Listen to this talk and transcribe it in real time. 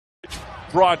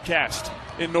broadcast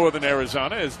in northern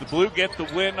Arizona as the Blue get the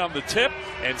win on the tip,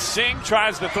 and Singh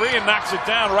tries the three and knocks it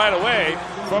down right away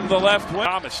from the left wing.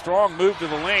 Thomas, strong move to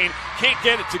the lane, can't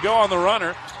get it to go on the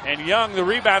runner, and Young, the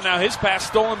rebound, now his pass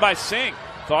stolen by Singh.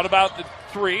 Thought about the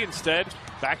three, instead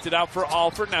backed it out for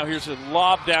Alford. Now here's a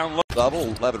lob down low. Double,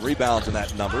 11 rebounds in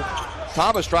that number.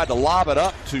 Thomas tried to lob it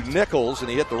up to Nichols, and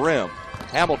he hit the rim.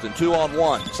 Hamilton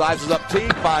 2-on-1, sizes up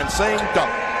Teague, finds Singh, dunk.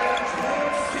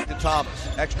 To Thomas,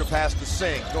 extra pass to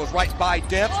Singh, goes right by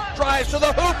Dent, drives to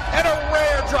the hoop, and a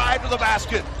rare drive to the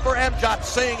basket for Amjyot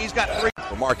Singh. He's got three.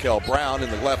 For Markel Brown in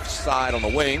the left side on the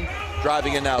wing,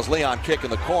 driving in now is Leon, kick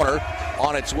in the corner,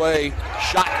 on its way,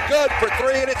 shot good for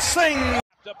three, and it's Singh.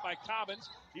 Up by Cobbins,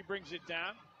 he brings it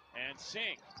down, and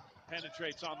Singh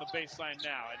penetrates on the baseline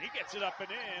now, and he gets it up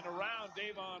and in around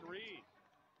Davon Reed.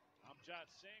 Amjyot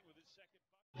Singh with his second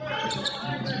bucket.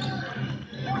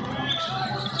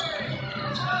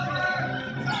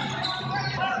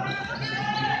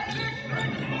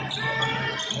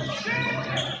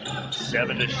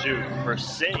 7 to shoot for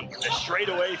Singh. The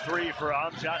straightaway three for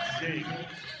Amjyot Singh.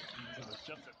 It's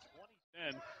just a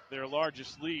 20-10, their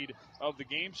largest lead of the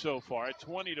game so far at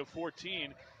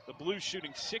 20-14. The Blues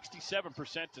shooting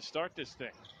 67% to start this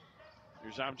thing.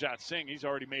 Here's Amjyot Singh. He's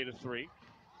already made a three.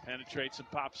 Penetrates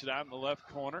and pops it out in the left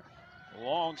corner.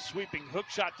 Long sweeping hook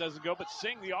shot doesn't go, but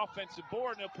Singh the offensive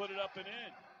board, and he'll put it up and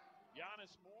in.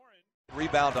 Giannis Morin.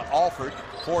 Rebound to Alford,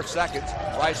 4 seconds.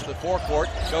 Rice to the forecourt,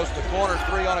 goes to the corner,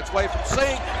 three on its way from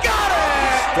Singh. Got it!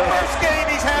 First game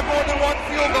he's had more than one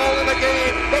field goal in the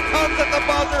game. It comes at the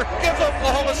buzzer, gives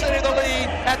Oklahoma City the lead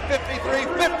at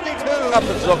 53-52. Up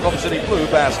is Oklahoma City Blue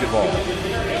basketball.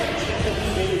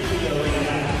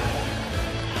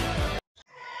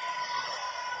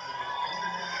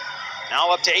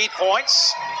 Now up to 8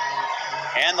 points,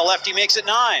 and the lefty makes it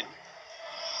 9.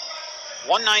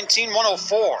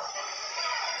 119-104.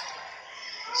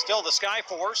 Still the Sky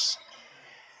Force.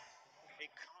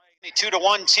 A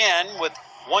 2-110 with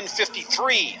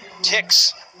 153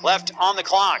 ticks left on the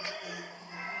clock,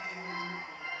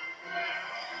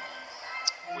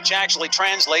 which actually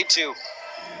translate to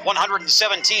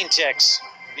 117 ticks.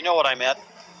 You know what I meant.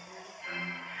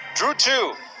 Drew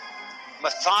 2,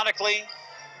 methodically,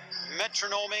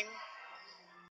 metronoming,